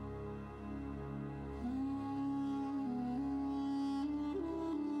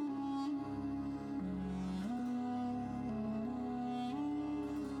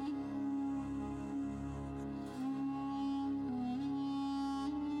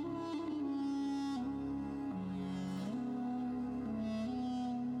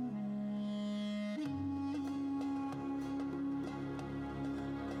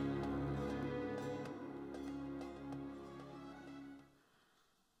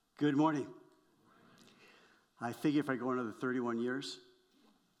Good morning. I figure if I go another 31 years,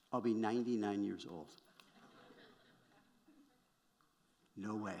 I'll be 99 years old.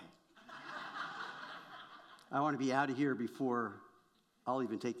 No way. I want to be out of here before I'll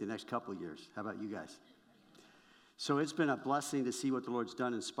even take the next couple of years. How about you guys? So it's been a blessing to see what the Lord's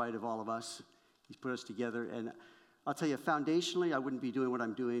done in spite of all of us. He's put us together. And I'll tell you, foundationally, I wouldn't be doing what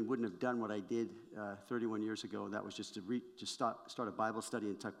I'm doing, wouldn't have done what I did 31 years ago. That was just to start a Bible study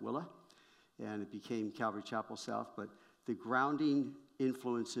in Tukwila. And it became Calvary Chapel South. But the grounding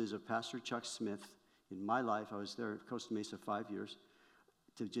influences of Pastor Chuck Smith in my life, I was there at Costa Mesa 5 years,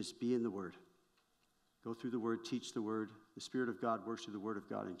 to just be in the Word. Go through the Word, teach the Word. The Spirit of God works through the Word of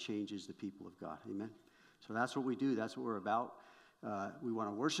God and changes the people of God. Amen? So that's what we do. That's what we're about. We want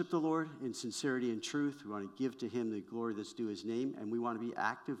to worship the Lord in sincerity and truth. We want to give to Him the glory that's due His name. And we want to be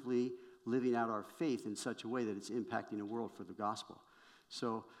actively living out our faith in such a way that it's impacting the world for the gospel.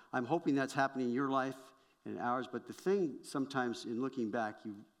 So I'm hoping that's happening in your life and ours. But the thing sometimes in looking back,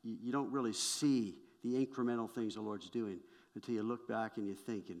 you don't really see the incremental things the Lord's doing until you look back and you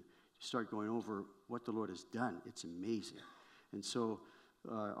think and start going over what the Lord has done. It's amazing. And so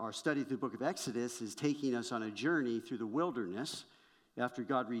our study through the book of Exodus is taking us on a journey through the wilderness after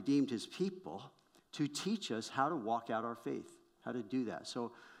God redeemed His people to teach us how to walk out our faith, how to do that.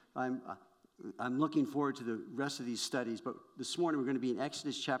 So I'm looking forward to the rest of these studies, but this morning we're going to be in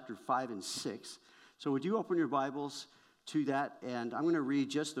Exodus chapter 5 and 6. So would you open your Bibles to that? And I'm going to read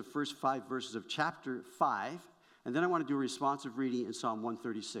just the first 5 verses of chapter 5, and then I want to do a responsive reading in Psalm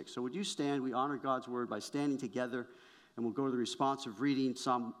 136. So would you stand? We honor God's word by standing together, and we'll go to the responsive reading,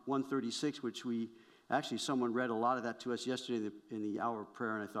 Psalm 136, which someone read a lot of that to us yesterday in the hour of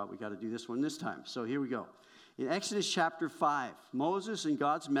prayer, and I thought we got to do this one this time. So here we go. In Exodus chapter 5, Moses and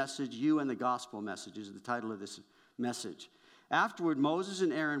God's message, you and the gospel message is the title of this message. Afterward, Moses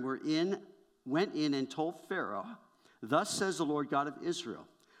and Aaron went in and told Pharaoh, "Thus says the Lord God of Israel,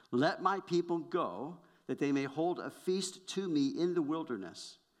 let my people go, that they may hold a feast to me in the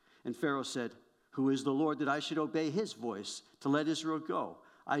wilderness." And Pharaoh said, "Who is the Lord that I should obey His voice to let Israel go?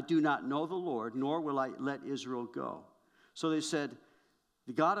 I do not know the Lord, nor will I let Israel go." So they said,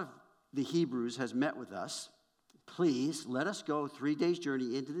 "The God of the Hebrews has met with us. Please let us go 3 days'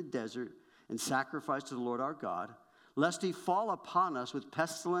 journey into the desert and sacrifice to the Lord our God, lest He fall upon us with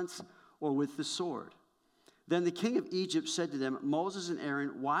pestilence or with the sword." Then the king of Egypt said to them, "Moses and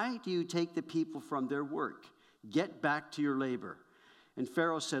Aaron, why do you take the people from their work? Get back to your labor." And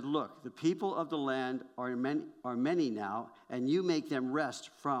Pharaoh said, "Look, the people of the land are many now, and you make them rest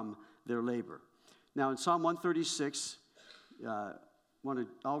from their labor." Now in Psalm 136,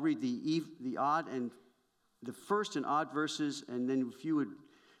 I'll read the odd and the first and odd verses, and then if you would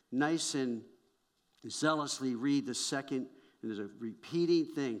nice and zealously read the second. And there's a repeating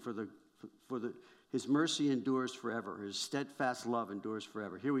thing for His mercy endures forever. His steadfast love endures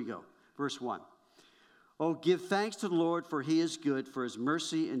forever. Here we go. Verse 1. "Oh, give thanks to the Lord, for He is good, for His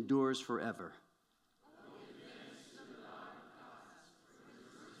mercy endures forever."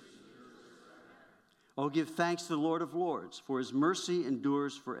 Oh, give thanks to the Lord of Lords, for His mercy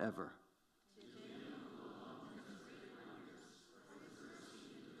endures forever.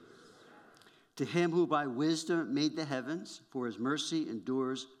 To Him who by wisdom made the heavens, for His mercy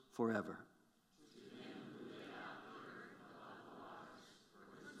endures forever.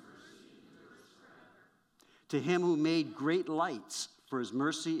 To Him who made great lights, for His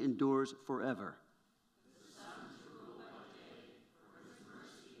mercy endures forever.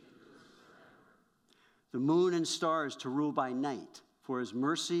 The moon and stars to rule by night, for His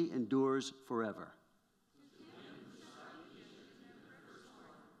mercy endures forever.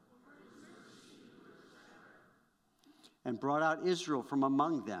 And brought out Israel from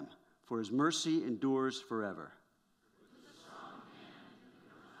among them, for His mercy endures forever.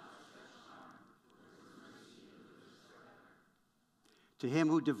 To Him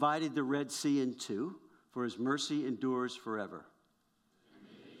who divided the Red Sea in two, for His mercy endures forever.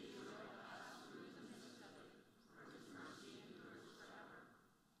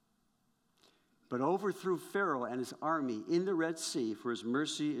 But overthrew Pharaoh and his army in the Red Sea, for His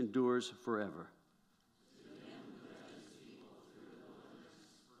mercy endures forever.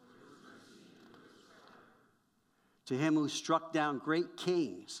 To Him who struck down great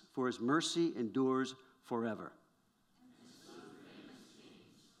kings, for His mercy endures forever.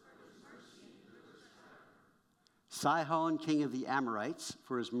 Sihon, king of the Amorites,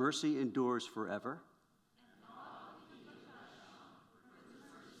 for His mercy endures forever.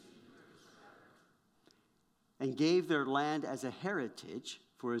 And gave their land as a heritage,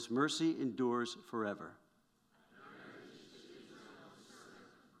 for His mercy endures forever.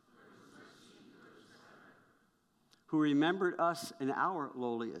 who remembered us in our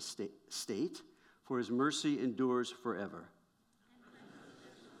lowly state, for his mercy endures forever.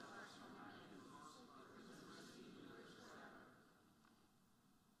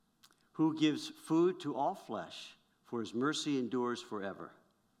 Who gives food to all flesh, for his mercy endures forever.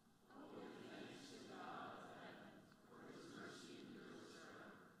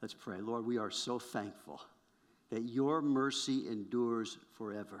 Let's pray. Lord, we are so thankful that your mercy endures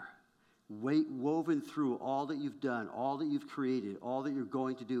forever. Woven through all that you've done, all that you've created, all that you're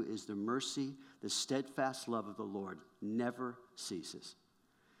going to do is the mercy, the steadfast love of the Lord never ceases.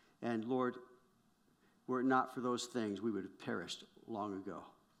 And Lord, were it not for those things, we would have perished long ago.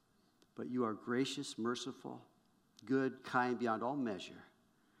 But you are gracious, merciful, good, kind beyond all measure.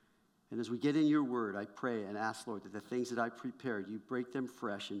 And as we get in your word, I pray and ask, Lord, that the things that I prepared, you break them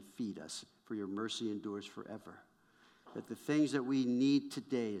fresh and feed us, for your mercy endures forever. That the things that we need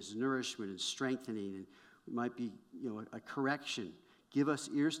today is nourishment and strengthening, and it might be, a correction. Give us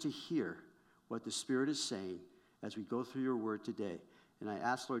ears to hear what the Spirit is saying as we go through your word today. And I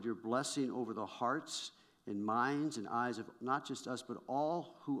ask, Lord, your blessing over the hearts and minds and eyes of not just us, but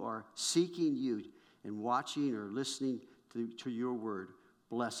all who are seeking you and watching or listening to your word.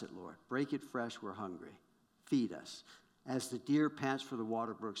 Bless it, Lord. Break it fresh. We're hungry. Feed us. As the deer pants for the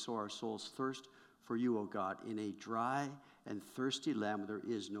water brook, so our souls thirst for you, O God, in a dry and thirsty land where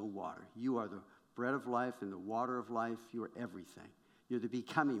there is no water. You are the bread of life and the water of life. You are everything. You're the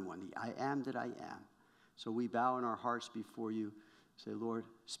becoming one, the I am that I am. So we bow in our hearts before you. Say, Lord,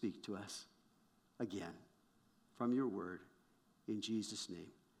 speak to us again from your word. In Jesus' name.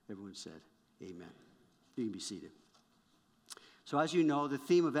 Everyone said, amen. You can be seated. So as you know, the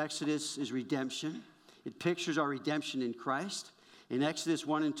theme of Exodus is redemption. It pictures our redemption in Christ. In Exodus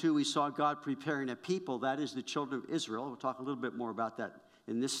 1 and 2, we saw God preparing a people, that is the children of Israel. We'll talk a little bit more about that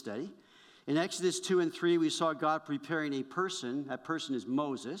in this study. In Exodus 2 and 3, we saw God preparing a person. That person is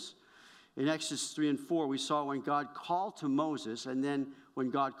Moses. In Exodus 3 and 4, we saw when God called to Moses and then when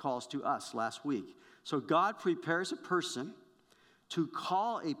God calls to us last week. So God prepares a person to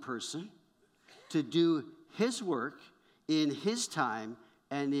call a person to do his work in his time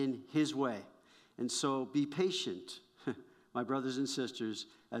and in his way. And so be patient, my brothers and sisters,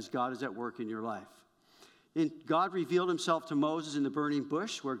 as God is at work in your life. God revealed himself to Moses in the burning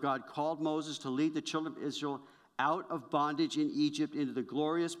bush, where God called Moses to lead the children of Israel out of bondage in Egypt into the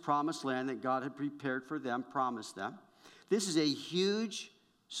glorious promised land that God had prepared for them, promised them. This is a huge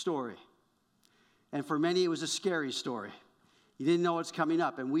story. And for many, it was a scary story. You didn't know what's coming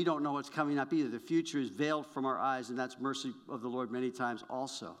up, and we don't know what's coming up either. The future is veiled from our eyes, and that's mercy of the Lord many times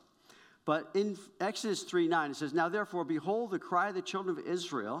also. But in Exodus 3:9, it says, "Now therefore, behold, the cry of the children of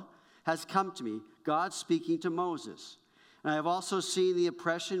Israel has come to me, God speaking to Moses. And I have also seen the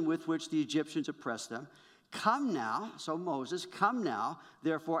oppression with which the Egyptians oppressed them. Come now," so Moses, "come now,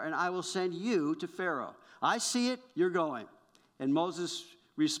 therefore, and I will send you to Pharaoh. I see it, you're going." And Moses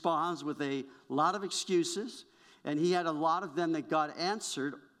responds with a lot of excuses. And he had a lot of them that God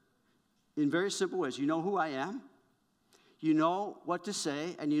answered in very simple ways. You know who I am. You know what to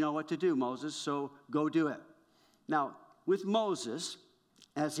say, and you know what to do, Moses, so go do it. Now, with Moses,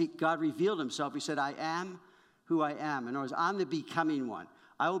 as God revealed himself, he said, I am who I am. In other words, I'm the becoming one.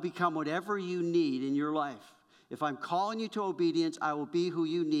 I will become whatever you need in your life. If I'm calling you to obedience, I will be who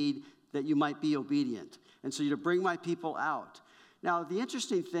you need that you might be obedient. And so you're to bring my people out. Now, the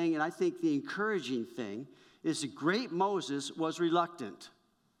interesting thing, and I think the encouraging thing, is the great Moses was reluctant.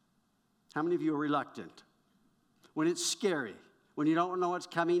 How many of you are reluctant? When it's scary, when you don't know what's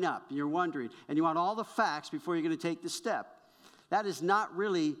coming up, and you're wondering, and you want all the facts before you're going to take the step. That is not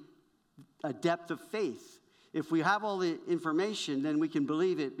really a depth of faith. If we have all the information, then we can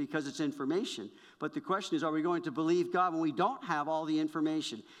believe it because it's information. But the question is, are we going to believe God when we don't have all the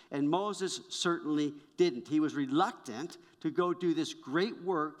information? And Moses certainly didn't. He was reluctant to go do this great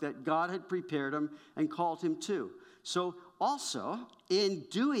work that God had prepared him and called him to. So also, in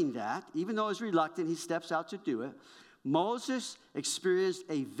doing that, even though he's reluctant, he steps out to do it. Moses experienced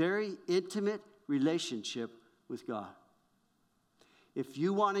a very intimate relationship with God. If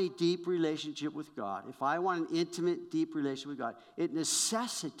you want a deep relationship with God, if I want an intimate, deep relationship with God, it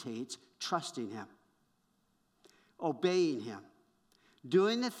necessitates trusting him, obeying him,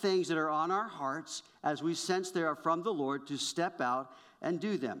 doing the things that are on our hearts as we sense they are from the Lord to step out and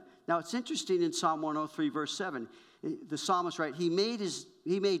do them. Now, it's interesting in Psalm 103, verse 7, the psalmist writes, he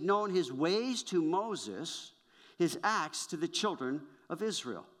made known his ways to Moses, his acts to the children of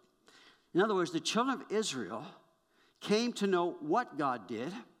Israel. In other words, the children of Israel came to know what God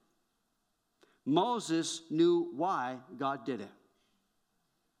did. Moses knew why God did it.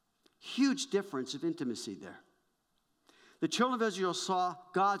 Huge difference of intimacy there. the children of Israel saw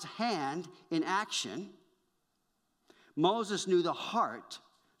God's hand in action. Moses knew the heart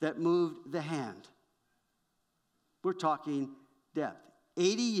that moved the hand. We're talking depth.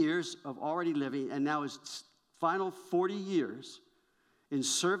 80 years of already living, and now his final 40 years in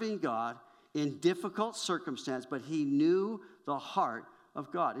serving God in difficult circumstance, but he knew the heart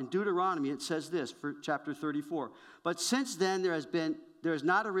of God. In Deuteronomy, it says this for chapter 34. But since then there has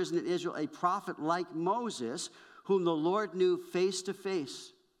not arisen in Israel a prophet like Moses, whom the Lord knew face to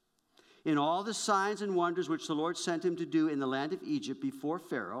face. In all the signs and wonders which the Lord sent him to do in the land of Egypt before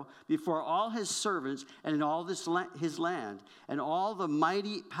Pharaoh, before all his servants, and in all his land, and all the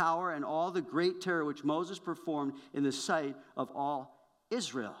mighty power and all the great terror which Moses performed in the sight of all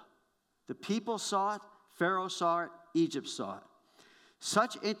Israel. The people saw it, Pharaoh saw it, Egypt saw it.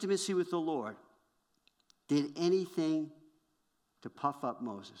 Such intimacy with the Lord did anything to puff up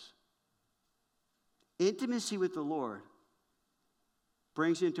Moses. Intimacy with the Lord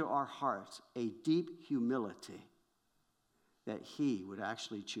brings into our hearts a deep humility that he would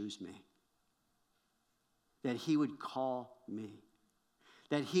actually choose me, that he would call me,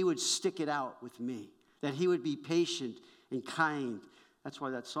 that he would stick it out with me, that he would be patient and kind. That's why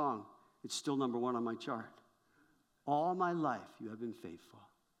that song, it's still number one on my chart. All my life you have been faithful.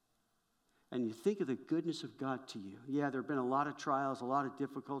 And you think of the goodness of God to you. Yeah, there have been a lot of trials, a lot of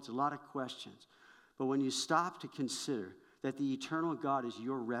difficulties, a lot of questions. But when you stop to consider that the eternal God is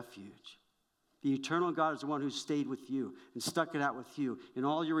your refuge. The eternal God is the one who stayed with you and stuck it out with you in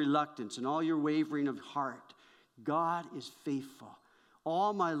all your reluctance and all your wavering of heart. God is faithful.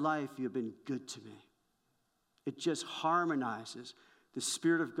 All my life you have been good to me. It just harmonizes the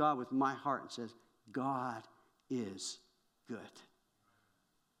Spirit of God with my heart and says, God is good.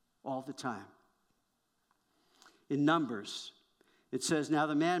 All the time. In Numbers, it says, now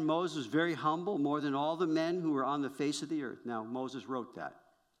the man Moses was very humble, more than all the men who were on the face of the earth. Now, Moses wrote that.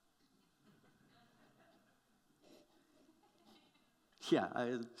 Yeah,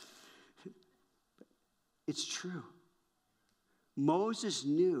 it's true. Moses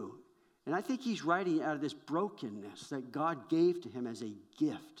knew, and I think he's writing out of this brokenness that God gave to him as a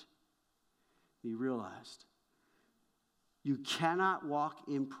gift. He realized, you cannot walk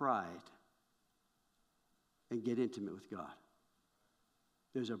in pride and get intimate with God.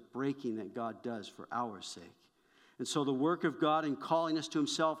 There's a breaking that God does for our sake. And so the work of God in calling us to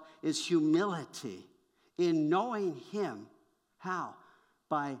himself is humility in knowing him. How?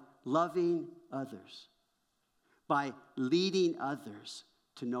 By loving others. By leading others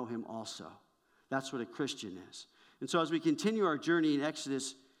to know him also. That's what a Christian is. And so as we continue our journey in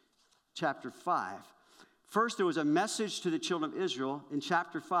Exodus chapter 5, first there was a message to the children of Israel. In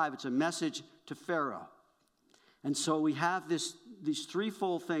chapter 5, it's a message to Pharaoh. And so we have these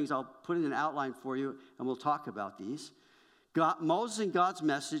threefold things. I'll put in an outline for you, and we'll talk about these. Moses and God's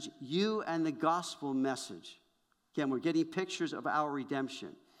message, you and the gospel message. Again, we're getting pictures of our redemption.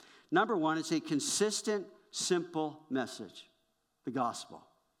 Number one, it's a consistent, simple message, the gospel.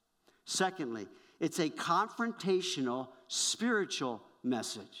 Secondly, it's a confrontational, spiritual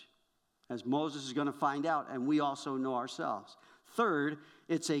message, as Moses is going to find out, and we also know ourselves. Third,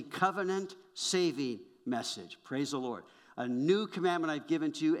 it's a covenant-saving message. Praise the Lord. A new commandment I've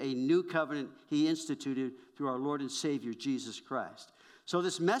given to you, a new covenant he instituted through our Lord and Savior, Jesus Christ. So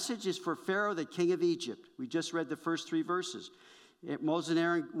this message is for Pharaoh, the king of Egypt. We just read the first 3 verses. Moses and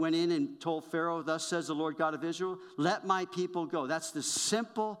Aaron went in and told Pharaoh, thus says the Lord God of Israel, let my people go. That's the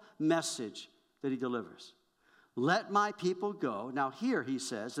simple message that he delivers. Let my people go. Now here he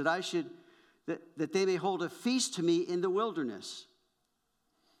says that they may hold a feast to me in the wilderness.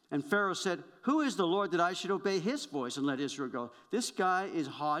 And Pharaoh said, who is the Lord that I should obey his voice and let Israel go? This guy is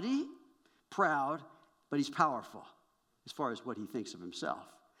haughty, proud, but he's powerful as far as what he thinks of himself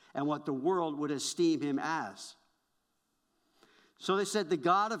and what the world would esteem him as. So they said, the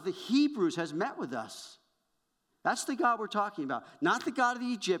God of the Hebrews has met with us. That's the God we're talking about, not the God of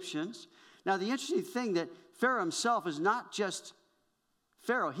the Egyptians. Now, the interesting thing that Pharaoh himself is not just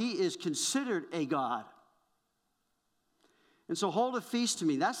Pharaoh. He is considered a God. And so hold a feast to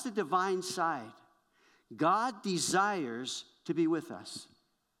me. That's the divine side. God desires to be with us.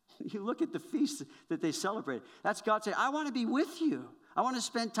 You look at the feast that they celebrate. That's God saying, I want to be with you. I want to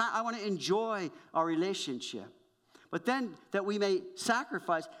spend time. I want to enjoy our relationship. But then that we may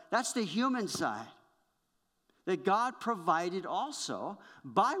sacrifice, that's the human side. That God provided also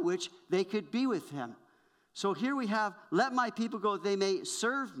by which they could be with him. So here we have, let my people go, they may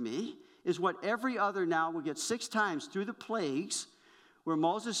serve me, is what every other now will get 6 times through the plagues, where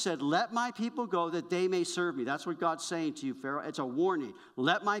Moses said, let my people go that they may serve me. That's what God's saying to you, Pharaoh. It's a warning.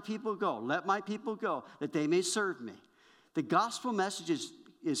 Let my people go. Let my people go that they may serve me. The gospel message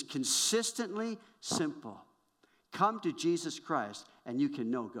is consistently simple. Come to Jesus Christ and you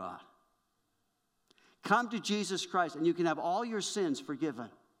can know God. Come to Jesus Christ and you can have all your sins forgiven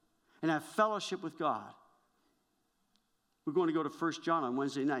and have fellowship with God. We're going to go to 1 John on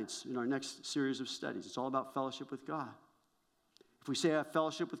Wednesday nights in our next series of studies. It's all about fellowship with God. If we say I have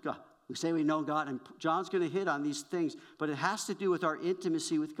fellowship with God, we say we know God, and John's going to hit on these things, but it has to do with our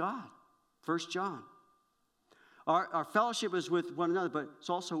intimacy with God. 1 John. Our fellowship is with one another, but it's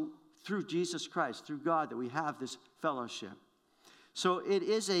also through Jesus Christ, through God, that we have this fellowship. So it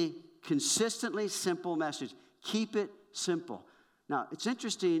is a consistently simple message. Keep it simple. Now, it's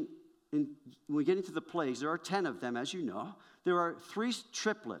interesting, when we get into the plagues, there are 10 of them, as you know. There are 3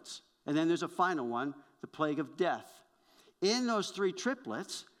 triplets, and then there's a final one, the plague of death. In those 3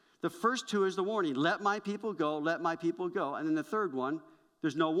 triplets, the first 2 is the warning. Let my people go, let my people go. And then the third one,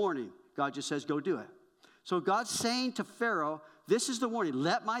 there's no warning. God just says, go do it. So God's saying to Pharaoh, this is the warning.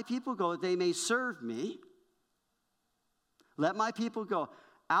 Let my people go that they may serve me. Let my people go.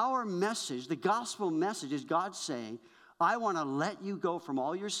 Our message, the gospel message, is God saying, I want to let you go from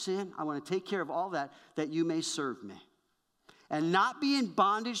all your sin. I want to take care of all that you may serve me. And not be in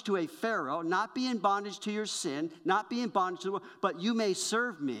bondage to a Pharaoh, not be in bondage to your sin, not be in bondage to the world, but you may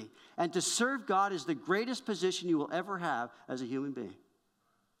serve me. And to serve God is the greatest position you will ever have as a human being.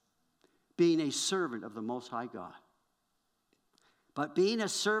 Being a servant of the Most High God. But being a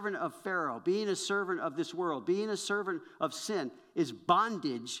servant of Pharaoh, being a servant of this world, being a servant of sin is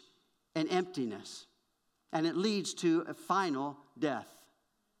bondage and emptiness. And it leads to a final death.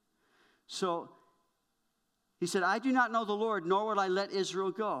 So, he said, I do not know the Lord, nor will I let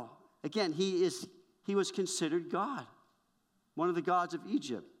Israel go. Again, he was considered God, one of the gods of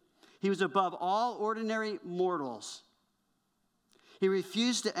Egypt. He was above all ordinary mortals. He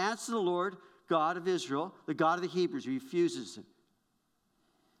refused to answer the Lord, God of Israel, the God of the Hebrews. He refuses it.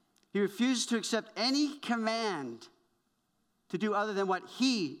 He refuses to accept any command to do other than what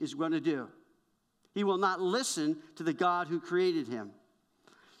he is going to do. He will not listen to the God who created him.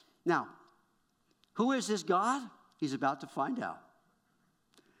 Now, who is this God? He's about to find out.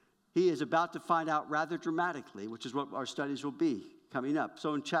 He is about to find out rather dramatically, which is what our studies will be coming up.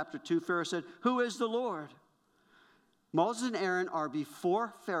 So in chapter 2, Pharaoh said, who is the Lord? Moses and Aaron are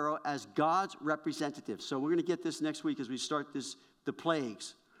before Pharaoh as God's representatives. So we're going to get this next week as we start the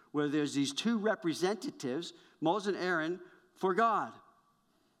plagues, where there's these 2 representatives, Moses and Aaron, for God.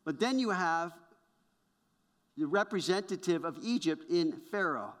 But then you have the representative of Egypt in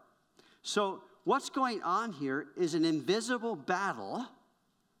Pharaoh. So what's going on here is an invisible battle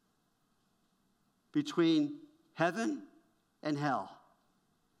between heaven and hell.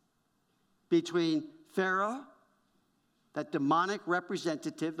 Between Pharaoh, that demonic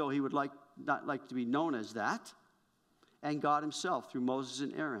representative, though he would not like to be known as that, and God himself through Moses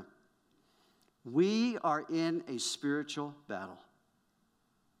and Aaron. We are in a spiritual battle.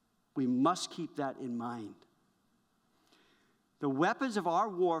 We must keep that in mind. The weapons of our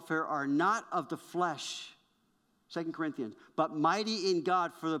warfare are not of the flesh, 2 Corinthians, but mighty in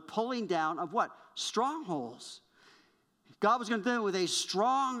God for the pulling down of what? Strongholds. God was going to deal with a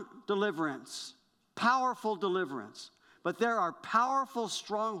strong deliverance, powerful deliverance. But there are powerful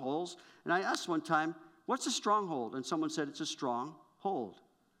strongholds. And I asked one time, what's a stronghold? And someone said, it's a strong hold.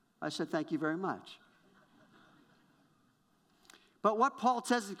 I said, thank you very much. But what Paul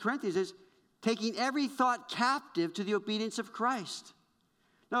says in Corinthians is, taking every thought captive to the obedience of Christ.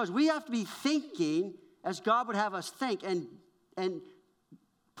 In other words, we have to be thinking as God would have us think and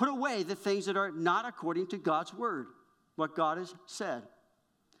put away the things that are not according to God's word, what God has said.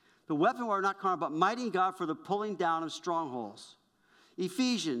 The weapon are not carnal, but mighty in God for the pulling down of strongholds.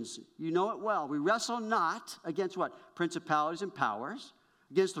 Ephesians, you know it well. We wrestle not against what? Principalities and powers,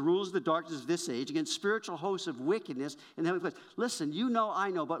 against the rulers of the darkness of this age, against spiritual hosts of wickedness in the heavenly places. Listen, you know, I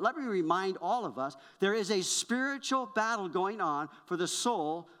know, but let me remind all of us, there is a spiritual battle going on for the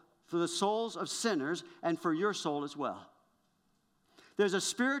soul, for the souls of sinners, and for your soul as well. There's a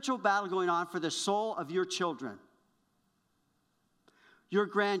spiritual battle going on for the soul of your children, your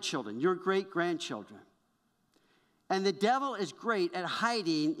grandchildren, your great-grandchildren. And the devil is great at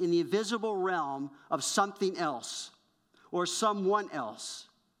hiding in the invisible realm of something else or someone else.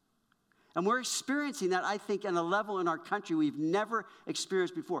 And we're experiencing that, I think, on a level in our country we've never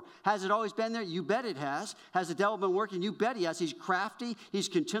experienced before. Has it always been there? You bet it has. Has the devil been working? You bet he has. He's crafty. He's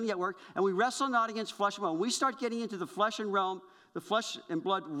continually at work. And we wrestle not against flesh and blood. When we start getting into the flesh and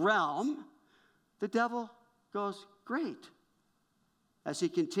blood realm, the devil goes, great. As he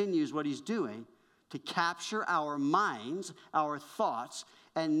continues what he's doing to capture our minds, our thoughts,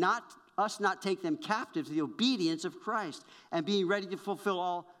 and not us not take them captive to the obedience of Christ and being ready to fulfill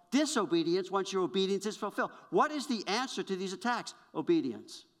all disobedience once your obedience is fulfilled. What is the answer to these attacks?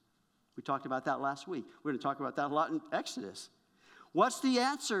 Obedience. We talked about that last week. We're going to talk about that a lot in Exodus. What's the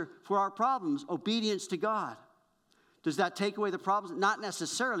answer for our problems? Obedience to God. Does that take away the problems? Not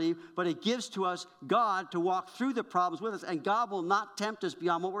necessarily, but it gives to us God to walk through the problems with us, and God will not tempt us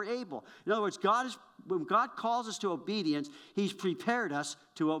beyond what we're able. In other words, when God calls us to obedience, He's prepared us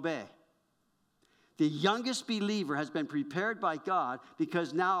to obey. The youngest believer has been prepared by God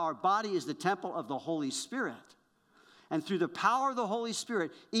because now our body is the temple of the Holy Spirit. And through the power of the Holy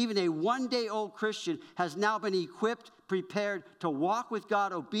Spirit, even a one-day-old Christian has now been equipped, prepared to walk with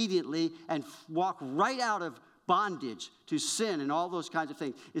God obediently and walk right out of bondage to sin and all those kinds of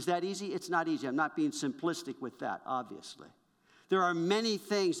things. Is that easy? It's not easy. I'm not being simplistic with that, obviously. There are many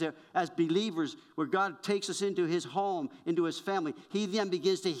things that, as believers, where God takes us into His home, into His family, He then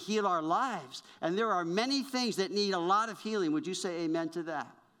begins to heal our lives. And there are many things that need a lot of healing. Would you say amen to that?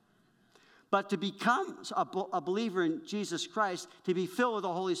 But to become a believer in Jesus Christ, to be filled with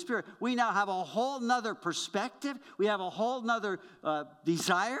the Holy Spirit, we now have a whole nother perspective. We have a whole nother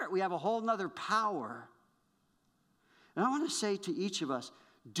desire. We have a whole nother power. And I want to say to each of us,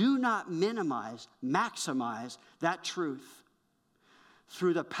 do not minimize, maximize that truth.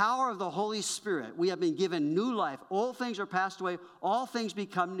 Through the power of the Holy Spirit, we have been given new life. Old things are passed away. All things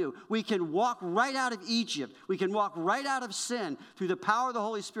become new. We can walk right out of Egypt. We can walk right out of sin through the power of the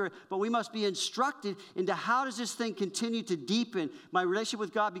Holy Spirit. But we must be instructed into how does this thing continue to deepen. My relationship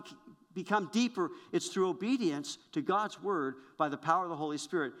with God become deeper. It's through obedience to God's word by the power of the Holy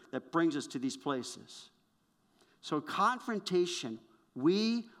Spirit that brings us to these places. So confrontation,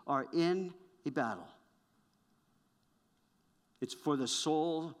 we are in a battle. It's for the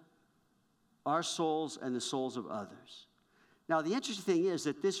soul, our souls, and the souls of others. Now, the interesting thing is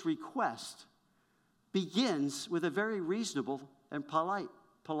that this request begins with a very reasonable and polite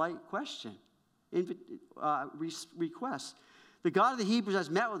question, request. The God of the Hebrews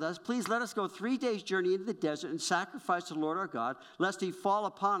has met with us. Please let us go 3 days' journey into the desert and sacrifice to the Lord our God, lest He fall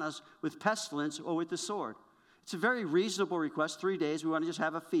upon us with pestilence or with the sword. It's a very reasonable request. 3 days, we want to just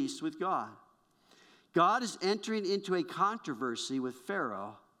have a feast with God. God is entering into a controversy with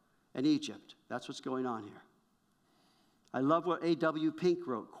Pharaoh and Egypt. That's what's going on here. I love what A.W. Pink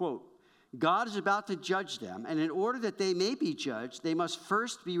wrote, quote, God is about to judge them, and in order that they may be judged, they must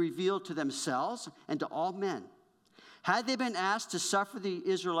first be revealed to themselves and to all men. Had they been asked to suffer the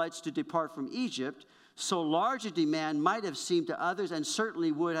Israelites to depart from Egypt, so large a demand might have seemed to others and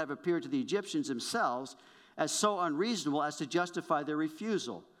certainly would have appeared to the Egyptians themselves as so unreasonable as to justify their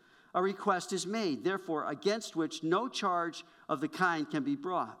refusal. A request is made, therefore, against which no charge of the kind can be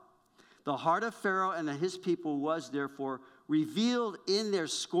brought. The heart of Pharaoh and his people was, therefore, revealed in their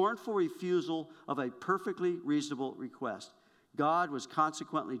scornful refusal of a perfectly reasonable request. God was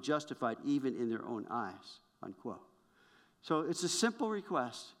consequently justified even in their own eyes, unquote. So it's a simple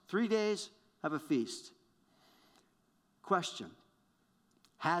request. 3 days, have a feast. Question.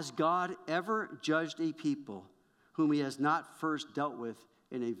 Has God ever judged a people whom He has not first dealt with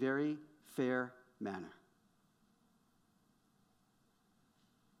in a very fair manner?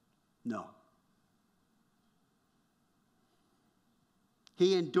 No.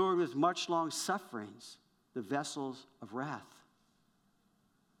 He endured with much long sufferings the vessels of wrath.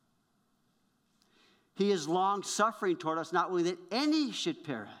 He is long suffering toward us, not willing that any should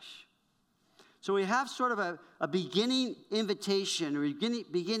perish. So we have sort of a beginning invitation or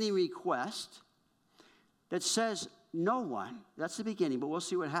beginning request that says no one, that's the beginning, but we'll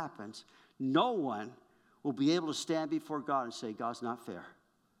see what happens. No one will be able to stand before God and say, God's not fair.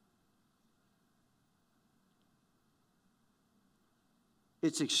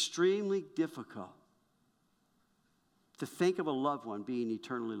 It's extremely difficult to think of a loved one being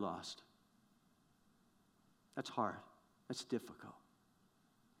eternally lost. That's hard. That's difficult.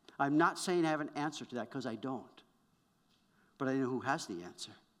 I'm not saying I have an answer to that because I don't. But I know who has the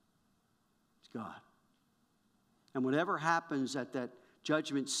answer. It's God. And whatever happens at that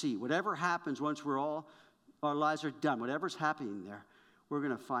judgment seat, whatever happens once our lives are done, whatever's happening there, we're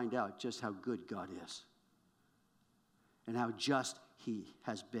going to find out just how good God is. And how just He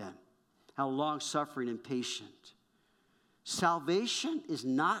has been. How long-suffering and patient. Salvation is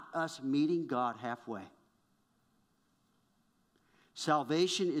not us meeting God halfway.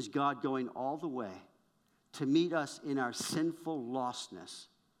 Salvation is God going all the way to meet us in our sinful lostness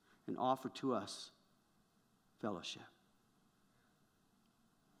and offer to us fellowship.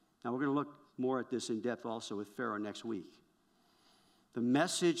 Now, we're going to look more at this in depth also with Pharaoh next week. The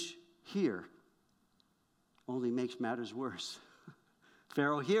message here only makes matters worse.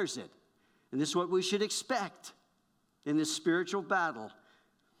 Pharaoh hears it. And this is what we should expect in this spiritual battle.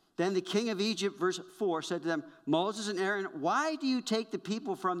 Then the king of Egypt, verse 4, said to them, Moses and Aaron, why do you take the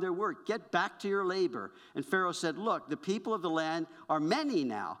people from their work? Get back to your labor. And Pharaoh said, look, the people of the land are many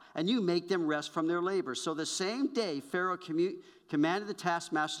now, and you make them rest from their labor. So the same day Pharaoh commanded the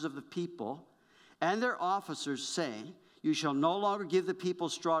taskmasters of the people and their officers, saying, you shall no longer give the people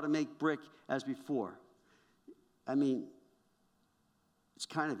straw to make brick as before. I mean, it's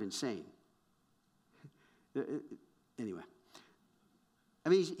kind of insane. Anyway. I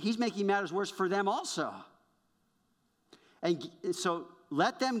mean, he's making matters worse for them also. And so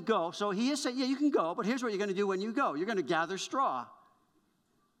let them go. So he is saying, yeah, you can go, but here's what you're going to do when you go. You're going to gather straw.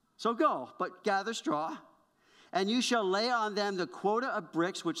 So go, but gather straw. And you shall lay on them the quota of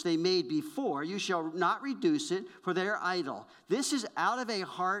bricks which they made before. You shall not reduce it, for they are idle. This is out of a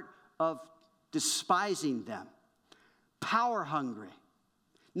heart of despising them, power hungry,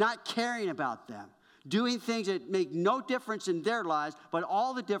 not caring about them, doing things that make no difference in their lives, but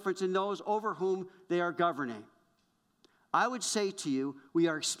all the difference in those over whom they are governing. I would say to you, we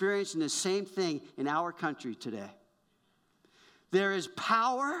are experiencing the same thing in our country today. There is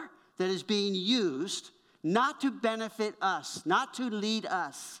power that is being used not to benefit us, not to lead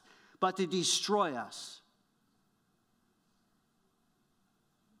us, but to destroy us.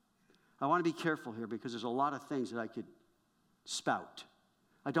 I want to be careful here because there's a lot of things that I could spout.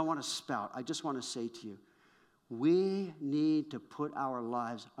 I don't want to spout. I just want to say to you, we need to put our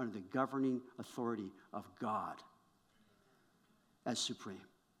lives under the governing authority of God as supreme.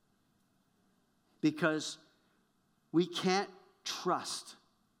 Because we can't trust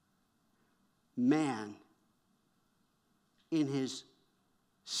man in his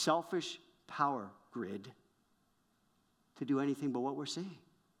selfish power grid to do anything but what we're seeing.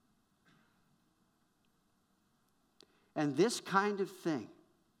 And this kind of thing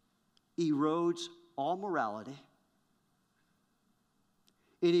erodes all morality.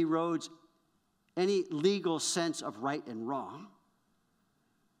 It erodes any legal sense of right and wrong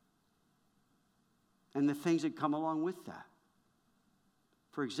and the things that come along with that.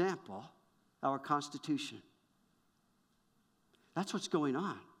 For example, our Constitution. That's what's going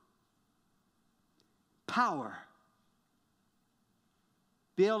on. Power.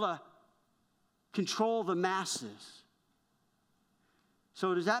 Be able to control the masses.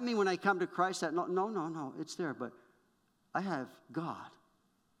 So does that mean when I come to Christ that, no, it's there. But I have God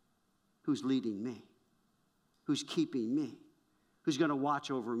who's leading me, who's keeping me, who's going to watch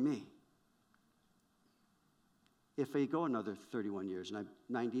over me. If I go another 31 years and I'm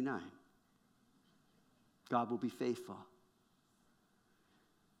 99, God will be faithful.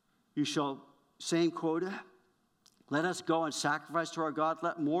 You shall, same quota, let us go and sacrifice to our God.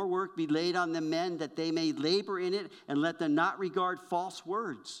 Let more work be laid on the men that they may labor in it, and let them not regard false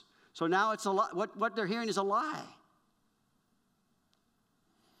words. So now it's a lie. What they're hearing is a lie.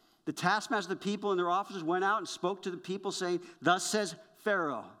 The taskmasters of the people and their officers went out and spoke to the people, saying, thus says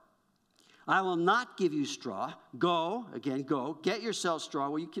Pharaoh, I will not give you straw. Go, get yourself straw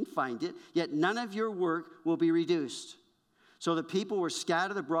where you can find it, yet none of your work will be reduced. So the people were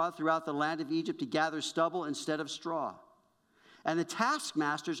scattered abroad throughout the land of Egypt to gather stubble instead of straw. And the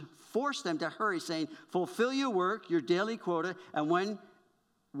taskmasters forced them to hurry, saying, fulfill your work, your daily quota, and when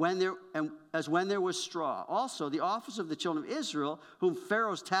there was straw. Also, the officers of the children of Israel, whom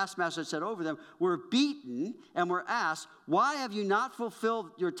Pharaoh's taskmaster had set over them, were beaten and were asked, why have you not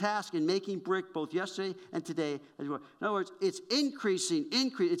fulfilled your task in making brick both yesterday and today? In other words, it's increasing.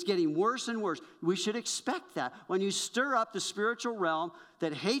 It's getting worse and worse. We should expect that. When you stir up the spiritual realm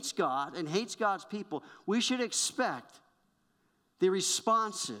that hates God and hates God's people, we should expect the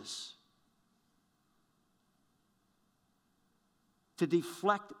responses to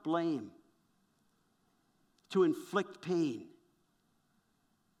deflect blame, to inflict pain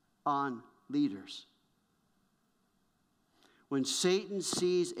on leaders. When Satan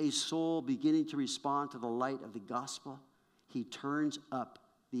sees a soul beginning to respond to the light of the gospel, he turns up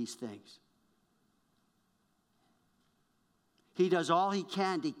these things. He does all he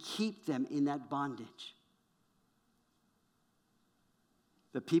can to keep them in that bondage.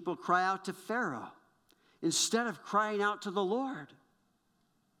 The people cry out to Pharaoh instead of crying out to the Lord.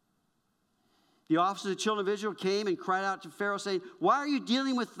 The officers of the children of Israel came and cried out to Pharaoh, saying, why are you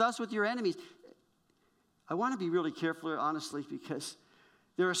dealing with us with your enemies? I want to be really careful here, honestly, because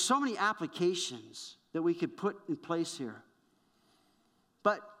there are so many applications that we could put in place here.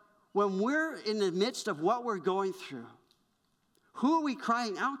 But when we're in the midst of what we're going through, who are we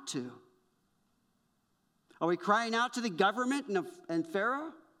crying out to? Are we crying out to the government and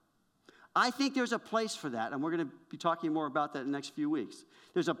Pharaoh? I think there's a place for that, and we're going to be talking more about that in the next few weeks.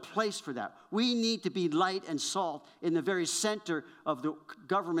 There's a place for that. We need to be light and salt in the very center of the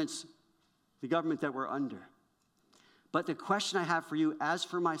government that we're under. But the question I have for you, as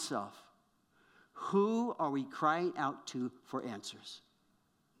for myself, who are we crying out to for answers?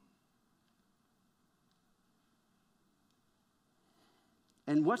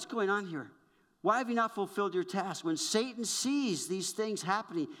 And what's going on here? Why have you not fulfilled your task? When Satan sees these things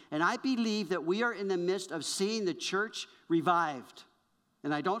happening, and I believe that we are in the midst of seeing the church revived.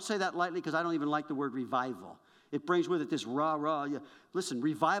 And I don't say that lightly because I don't even like the word revival. It brings with it this rah. Listen,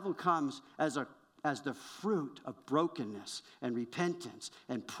 revival comes as the fruit of brokenness and repentance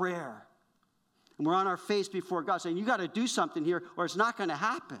and prayer. And we're on our face before God saying, you got to do something here or it's not going to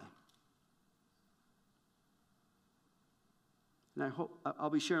happen. And I hope I'll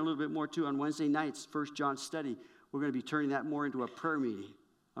be sharing a little bit more too on Wednesday nights, 1 John study. We're going to be turning that more into a prayer meeting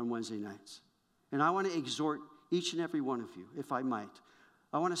on Wednesday nights. And I want to exhort each and every one of you, if I might.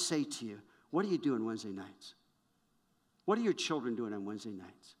 I want to say to you, what are you doing Wednesday nights? What are your children doing on Wednesday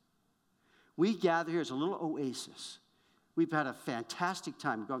nights? We gather here as a little oasis. We've had a fantastic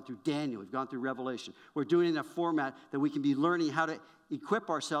time. We've gone through Daniel. We've gone through Revelation. We're doing it in a format that we can be learning how to equip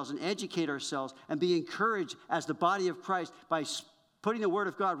ourselves and educate ourselves and be encouraged as the body of Christ by putting the Word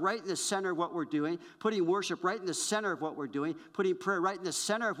of God right in the center of what we're doing, putting worship right in the center of what we're doing, putting prayer right in the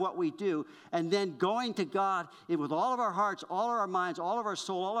center of what we do, and then going to God with all of our hearts, all of our minds, all of our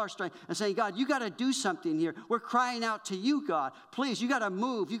soul, all our strength, and saying, God, you got to do something here. We're crying out to you, God. Please, you got to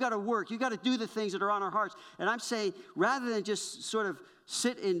move. You got to work. You got to do the things that are on our hearts. And I'm saying, rather than just sort of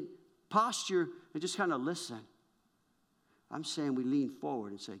sit in posture and just kind of listen, I'm saying we lean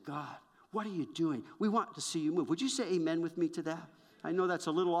forward and say, God, what are you doing? We want to see you move. Would you say amen with me to that? I know that's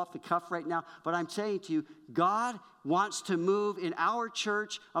a little off the cuff right now, but I'm saying to you, God wants to move in our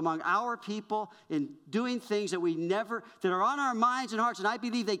church, among our people, in doing things that that are on our minds and hearts, and I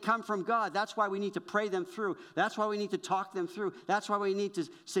believe they come from God. That's why we need to pray them through. That's why we need to talk them through. That's why we need to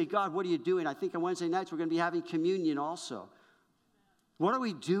say, God, what are you doing? I think on Wednesday nights we're going to be having communion also. What are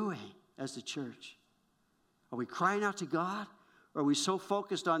we doing as the church? Are we crying out to God? Or are we so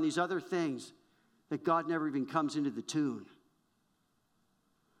focused on these other things that God never even comes into the tune?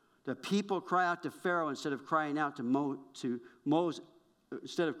 The people cry out to Pharaoh instead of crying out to Moses,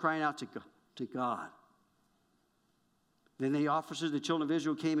 instead of crying out to God. Then the officers of the children of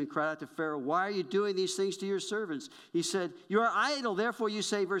Israel came and cried out to Pharaoh, why are you doing these things to your servants? He said, you are idle, therefore you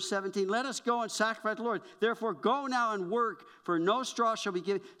say, verse 17, let us go and sacrifice the Lord. Therefore go now and work, for no straw shall be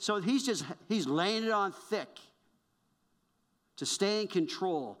given. So he's laying it on thick to stay in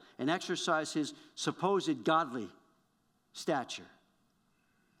control and exercise his supposed godly stature.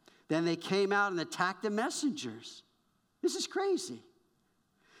 Then they came out and attacked the messengers. This is crazy.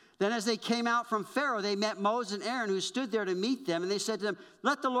 Then as they came out from Pharaoh, they met Moses and Aaron, who stood there to meet them. And they said to them,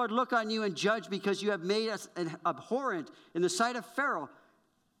 let the Lord look on you and judge, because you have made us abhorrent in the sight of Pharaoh.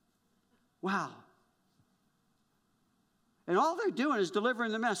 Wow. And all they're doing is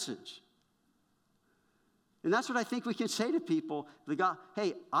delivering the message. And that's what I think we can say to people. God,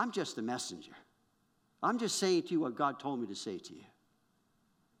 hey, I'm just the messenger. I'm just saying to you what God told me to say to you.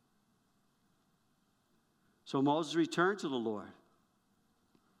 So Moses returned to the Lord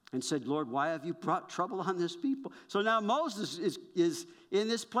and said, Lord, why have you brought trouble on this people? So now Moses is in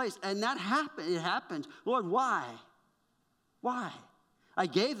this place, and that happened. It happened. Lord, why? Why? I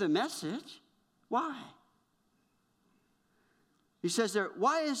gave the message. Why? He says there,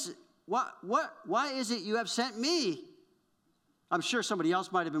 why is it you have sent me? I'm sure somebody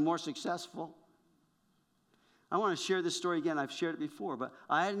else might have been more successful. I want to share this story again. I've shared it before, but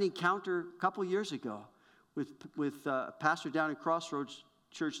I had an encounter a couple years ago with a pastor down at Crossroads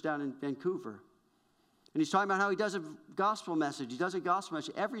Church down in Vancouver. And he's talking about how he does a gospel message. He does a gospel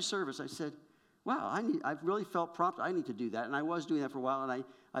message every service. I said, wow, I really felt prompted. I need to do that. And I was doing that for a while,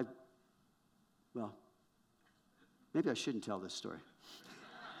 and well, maybe I shouldn't tell this story.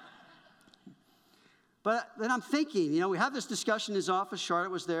 But then I'm thinking, we have this discussion in his office.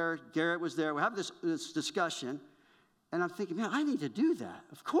 Charlotte was there. Garrett was there. We have this discussion. And I'm thinking, man, I need to do that.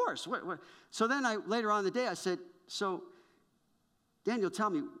 Of course. What? So then later on in the day, I said, so, Daniel, tell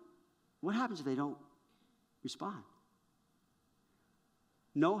me, what happens if they don't respond?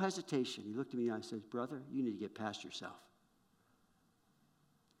 No hesitation. He looked at me and I said, brother, you need to get past yourself.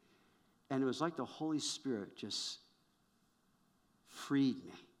 And it was like the Holy Spirit just freed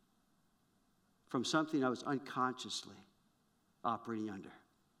me from something I was unconsciously operating under.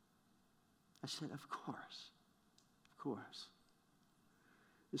 I said, of course.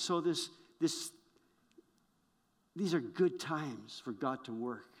 And so these are good times for God to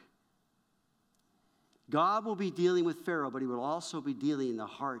work. God will be dealing with Pharaoh, but he will also be dealing in the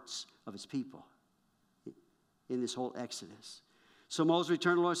hearts of his people in this whole Exodus. So Moses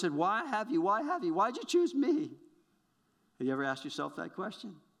returned to the Lord and said, why have you? Why'd you choose me? Have you ever asked yourself that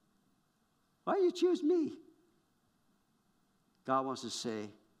question? Why do you choose me? God wants to say,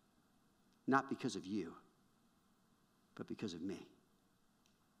 not because of you, but because of me.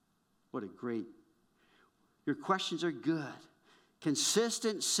 What a great, your questions are good.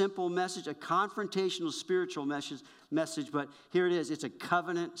 Consistent, simple message, a confrontational spiritual message, but here it is. It's a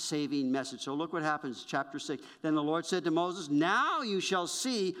covenant-saving message. So look what happens, chapter 6. Then the Lord said to Moses, now you shall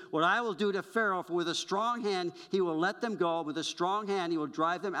see what I will do to Pharaoh, for with a strong hand he will let them go. With a strong hand he will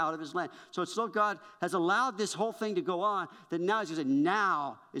drive them out of his land. So it's still God has allowed this whole thing to go on, that now he's going to say,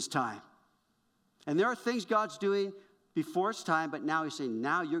 now is time. And there are things God's doing before it's time, but now he's saying,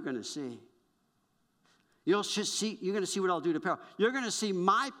 now you're going to see. You're going to see what I'll do to Pharaoh. You're going to see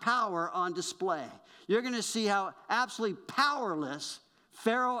my power on display. You're going to see how absolutely powerless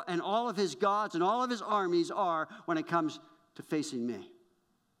Pharaoh and all of his gods and all of his armies are when it comes to facing me.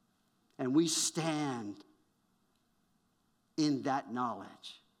 And we stand in that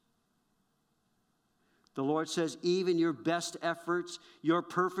knowledge. The Lord says, even your best efforts, your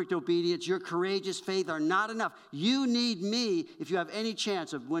perfect obedience, your courageous faith are not enough. You need me if you have any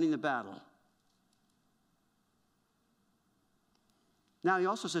chance of winning the battle. Now he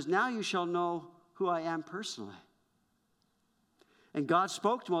also says, now you shall know who I am personally. And God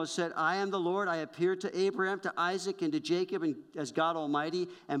spoke to Moses, said, I am the Lord. I appeared to Abraham, to Isaac, and to Jacob as God Almighty.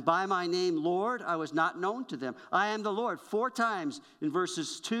 And by my name, Lord, I was not known to them. I am the Lord. 4 times in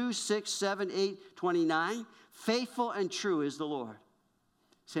verses 2, 6, 7, 8, 29. Faithful and true is the Lord.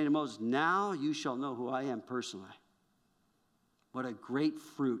 Saying to Moses, now you shall know who I am personally. What a great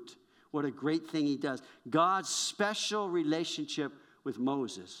fruit. What a great thing he does. God's special relationship with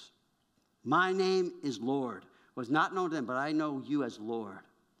Moses. My name is Lord. Was not known to them, but I know you as Lord.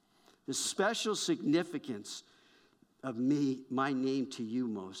 The special significance of my name to you,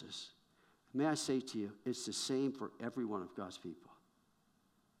 Moses. May I say to you, it's the same for every one of God's people.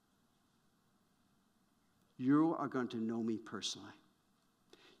 You are going to know me personally.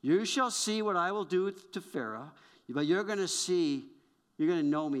 You shall see what I will do to Pharaoh, but you're going to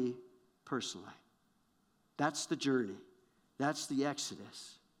know me personally. That's the journey. That's the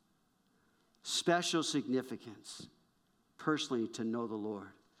Exodus. Special significance, personally, to know the Lord.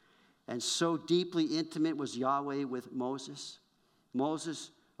 And so deeply intimate was Yahweh with Moses.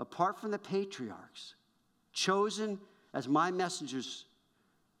 Moses, apart from the patriarchs, chosen as my messengers,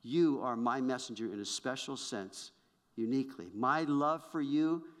 you are my messenger in a special sense, uniquely. My love for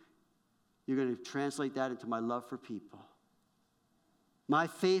you, you're going to translate that into my love for people. My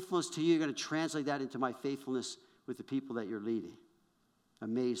faithfulness to you, you're going to translate that into my faithfulness with the people that you're leading.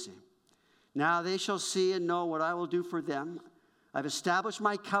 Amazing. Now they shall see and know what I will do for them. I've established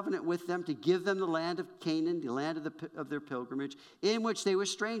my covenant with them to give them the land of Canaan, the land of their pilgrimage, in which they were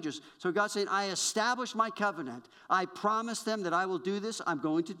strangers. So God's saying, I established my covenant. I promised them that I will do this. I'm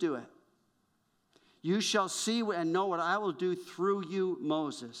going to do it. You shall see and know what I will do through you,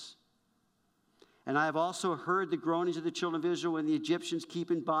 Moses. And I have also heard the groanings of the children of Israel when the Egyptians keep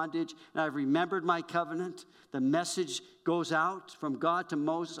in bondage. And I've remembered my covenant. The message goes out from God to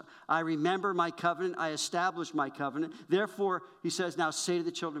Moses. I remember my covenant. I established my covenant. Therefore, he says, now say to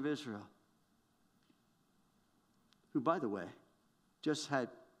the children of Israel, who, by the way, just had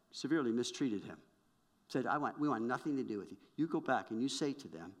severely mistreated him, said, we want nothing to do with you. You go back and you say to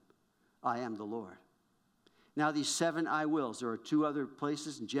them, I am the Lord. Now these 7 I wills, there are 2 other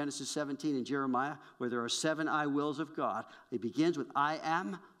places in Genesis 17 and Jeremiah where there are 7 I wills of God. It begins with I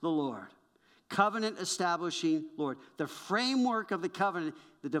am the Lord. Covenant establishing Lord. The framework of the covenant,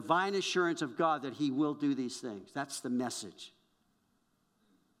 the divine assurance of God that he will do these things. That's the message.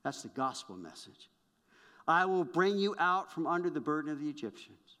 That's the gospel message. I will bring you out from under the burden of the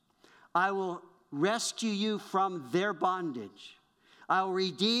Egyptians. I will rescue you from their bondage. I will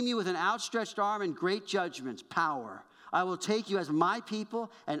redeem you with an outstretched arm and great judgments, power. I will take you as my people,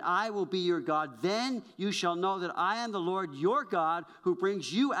 and I will be your God. Then you shall know that I am the Lord your God, who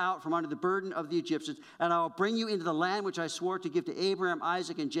brings you out from under the burden of the Egyptians. And I will bring you into the land which I swore to give to Abraham,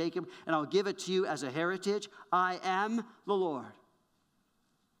 Isaac, and Jacob, and I will give it to you as a heritage. I am the Lord.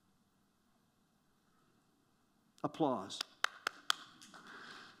 Applause.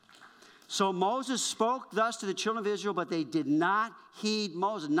 So Moses spoke thus to the children of Israel, but they did not heed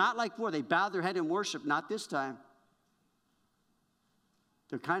Moses. Not like before. They bowed their head in worship. Not this time.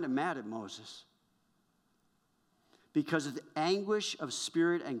 They're kind of mad at Moses because of the anguish of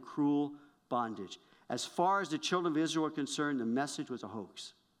spirit and cruel bondage. As far as the children of Israel were concerned, the message was a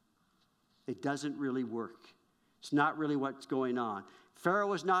hoax. It doesn't really work. It's not really what's going on. Pharaoh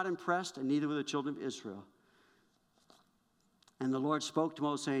was not impressed, and neither were the children of Israel. And the Lord spoke to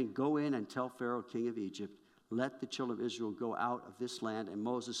Moses, saying, go in and tell Pharaoh, king of Egypt, let the children of Israel go out of this land. And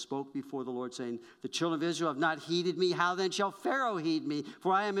Moses spoke before the Lord, saying, the children of Israel have not heeded me. How then shall Pharaoh heed me?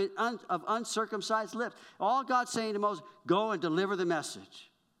 For I am of uncircumcised lips. All God's saying to Moses, go and deliver the message.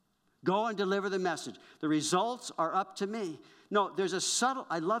 Go and deliver the message. The results are up to me. No, there's a subtle,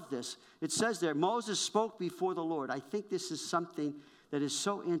 I love this. It says there, Moses spoke before the Lord. I think this is something that is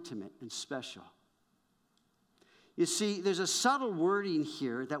so intimate and special. You see, there's a subtle wording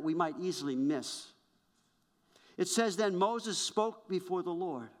here that we might easily miss. It says, then Moses spoke before the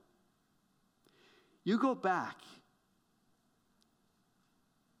Lord. You go back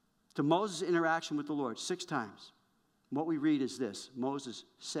to Moses' interaction with the Lord 6 times. What we read is this: Moses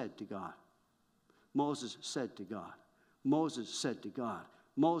said to God. Moses said to God. Moses said to God.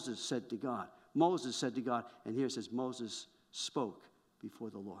 Moses said to God. Moses said to God. And here it says, Moses spoke before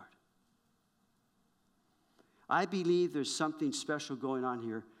the Lord. I believe there's something special going on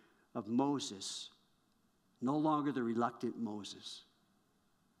here of Moses, no longer the reluctant Moses,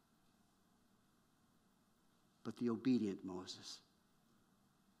 but the obedient Moses.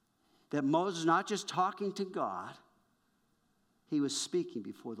 That Moses is not just talking to God, he was speaking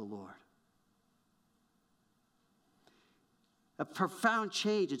before the Lord. A profound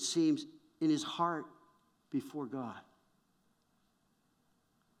change, it seems, in his heart before God.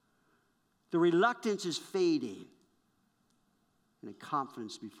 The reluctance is fading, and a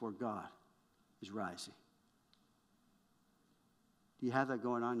confidence before God is rising. Do you have that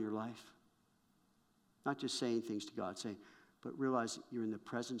going on in your life? Not just saying things to God, saying, but realize that you're in the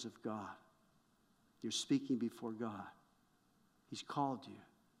presence of God. You're speaking before God. He's called you.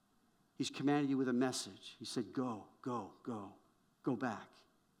 He's commanded you with a message. He said, go, go, go. Go back.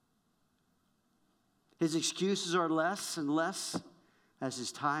 His excuses are less and less as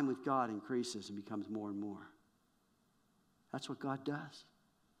his time with God increases and becomes more and more. That's what God does.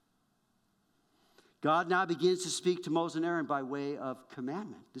 God now begins to speak to Moses and Aaron by way of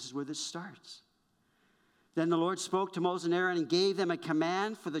commandment. This is where this starts. Then the Lord spoke to Moses and Aaron and gave them a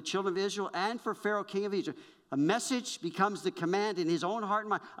command for the children of Israel and for Pharaoh, king of Egypt. A message becomes the command in his own heart and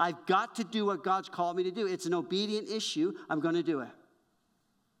mind. I've got to do what God's called me to do. It's an obedient issue. I'm going to do it.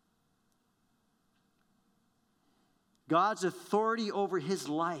 God's authority over his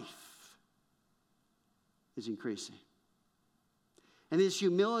life is increasing. And his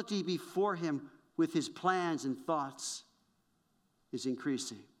humility before him with his plans and thoughts is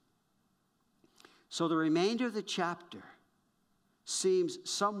increasing. So the remainder of the chapter seems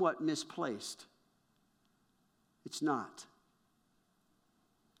somewhat misplaced. It's not.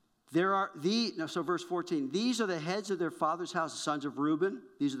 So verse 14, these are the heads of their father's house, the sons of Reuben.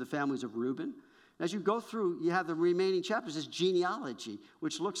 These are the families of Reuben. As you go through, you have the remaining chapters, this genealogy,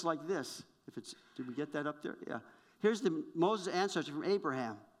 which looks like this. Did we get that up there? Yeah. Here's Moses' ancestor from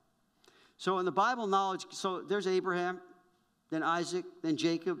Abraham. So in the Bible knowledge, so there's Abraham, then Isaac, then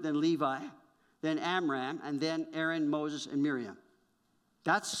Jacob, then Levi, then Amram, and then Aaron, Moses, and Miriam.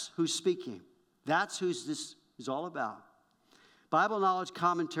 That's who's speaking. That's who this is all about. Bible knowledge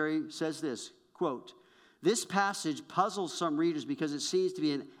commentary says this, quote, this passage puzzles some readers because it seems to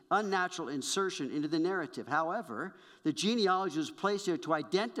be an unnatural insertion into the narrative. However, the genealogy was placed here to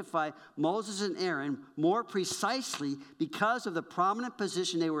identify Moses and Aaron more precisely because of the prominent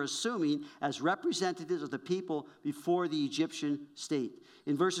position they were assuming as representatives of the people before the Egyptian state.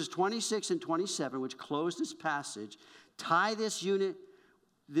 In verses 26 and 27, which close this passage, tie this unit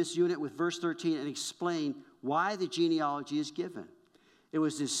with verse 13 and explain why the genealogy is given. It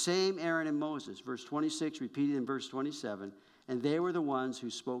was this same Aaron and Moses, verse 26, repeated in verse 27, and they were the ones who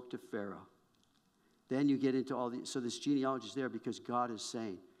spoke to Pharaoh. Then you get into all these, so this genealogy is there because God is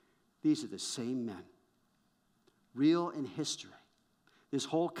saying, these are the same men, real in history. This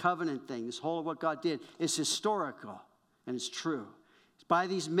whole covenant thing, this whole of what God did is historical, and it's true. It's by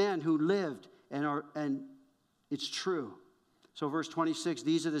these men who lived, and it's true. So verse 26,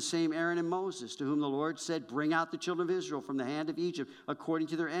 these are the same Aaron and Moses to whom the Lord said, bring out the children of Israel from the hand of Egypt according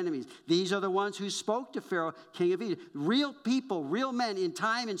to their enemies. These are the ones who spoke to Pharaoh, king of Egypt. Real people, real men in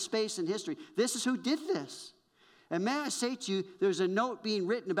time and space and history. This is who did this. And may I say to you, there's a note being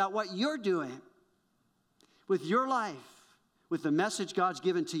written about what you're doing with your life, with the message God's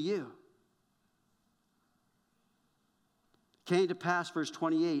given to you. Came to pass, verse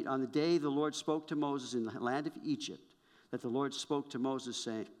 28, on the day the Lord spoke to Moses in the land of Egypt, that the Lord spoke to Moses,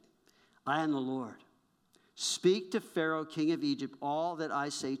 saying, I am the Lord. Speak to Pharaoh, king of Egypt, all that I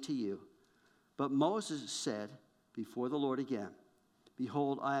say to you. But Moses said before the Lord again,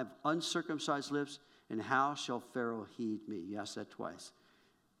 Behold, I have uncircumcised lips, and how shall Pharaoh heed me? You asked that twice.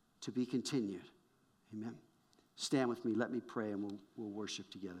 To be continued. Amen. Stand with me. Let me pray, and we'll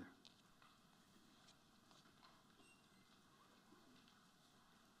worship together.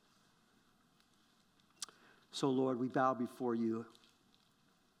 So, Lord, we bow before you.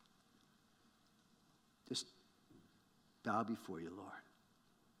 Just bow before you, Lord.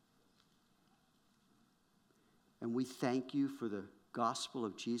 And we thank you for the gospel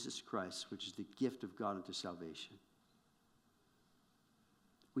of Jesus Christ, which is the gift of God unto salvation.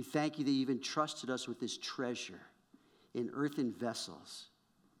 We thank you that you even trusted us with this treasure in earthen vessels,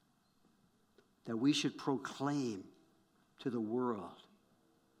 that we should proclaim to the world,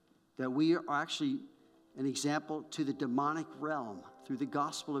 that we are actually an example to the demonic realm through the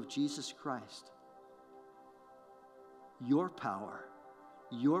gospel of Jesus Christ. Your power,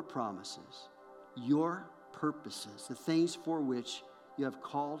 your promises, your purposes, the things for which you have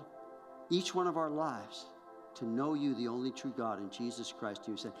called each one of our lives to know you, the only true God, in Jesus Christ,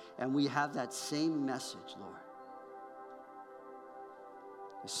 you said. And we have that same message, Lord.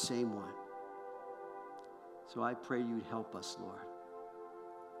 The same one. So I pray you'd help us, Lord.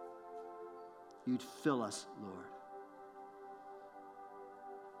 You'd fill us, Lord.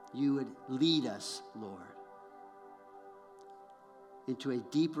 You would lead us, Lord, into a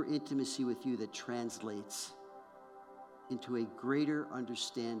deeper intimacy with you that translates into a greater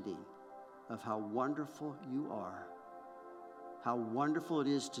understanding of how wonderful you are, how wonderful it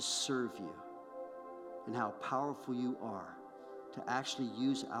is to serve you, and how powerful you are to actually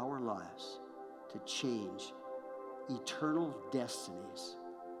use our lives to change eternal destinies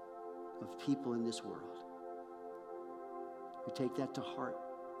of people in this world. We take that to heart.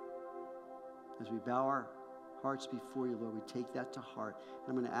 As we bow our hearts before you, Lord, we take that to heart. And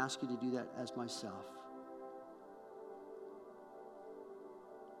I'm going to ask you to do that as myself.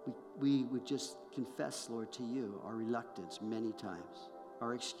 We would just confess, Lord, to you our reluctance many times,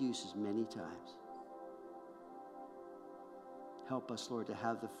 our excuses many times. Help us, Lord, to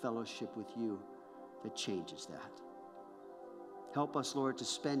have the fellowship with you that changes that. Help us, Lord, to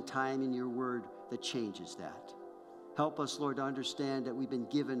spend time in your word that changes that. Help us, Lord, to understand that we've been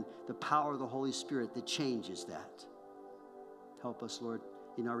given the power of the Holy Spirit that changes that. Help us, Lord,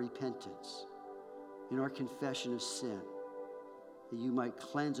 in our repentance, in our confession of sin, that you might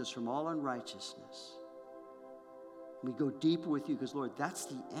cleanse us from all unrighteousness. We go deeper with you because, Lord, that's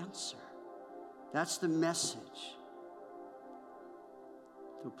the answer. That's the message.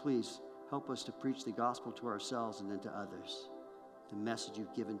 So please help us to preach the gospel to ourselves and then to others, the message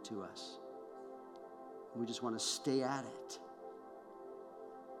you've given to us. We just want to stay at it.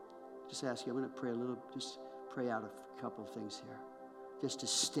 Just ask you, I'm going to pray a little, just pray out a couple of things here. Just to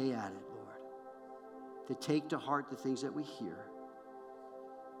stay at it, Lord. To take to heart the things that we hear.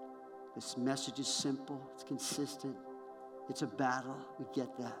 This message is simple, it's consistent, it's a battle, we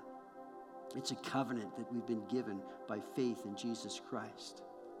get that. It's a covenant that we've been given by faith in Jesus Christ.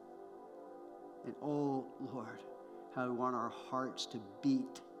 And oh, Lord, how we want our hearts to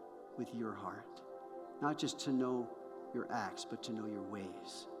beat with your heart. Not just to know your acts, but to know your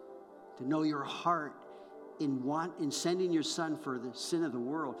ways. To know your heart in sending your son for the sin of the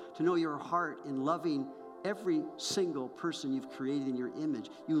world. To know your heart in loving every single person you've created in your image.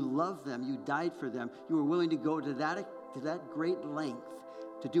 You love them. You died for them. You were willing to go to that great length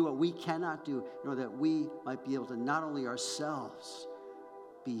to do what we cannot do, in order that we might be able to not only ourselves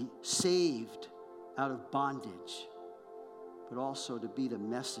be saved out of bondage, but also to be the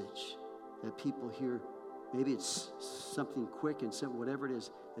message that people hear. Maybe it's something quick and simple, whatever it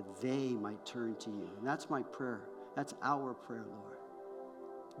is, that they might turn to you. And that's my prayer. That's our prayer, Lord.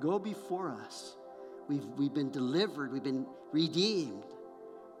 Go before us. We've been delivered. We've been redeemed.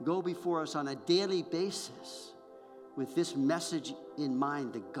 Go before us on a daily basis with this message in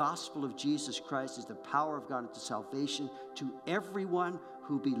mind. The gospel of Jesus Christ is the power of God unto salvation to everyone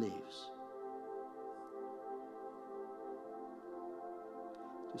who believes.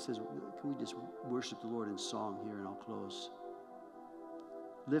 Just says, can we just worship the Lord in song here, and I'll close.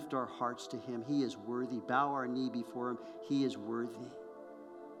 Lift our hearts to him. He is worthy. Bow our knee before him. He is worthy.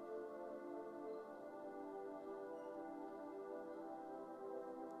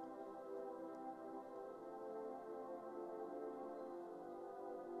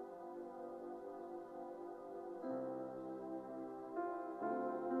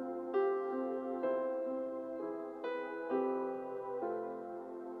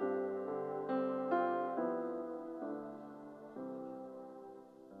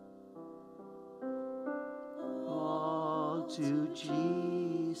 To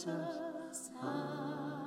Jesus I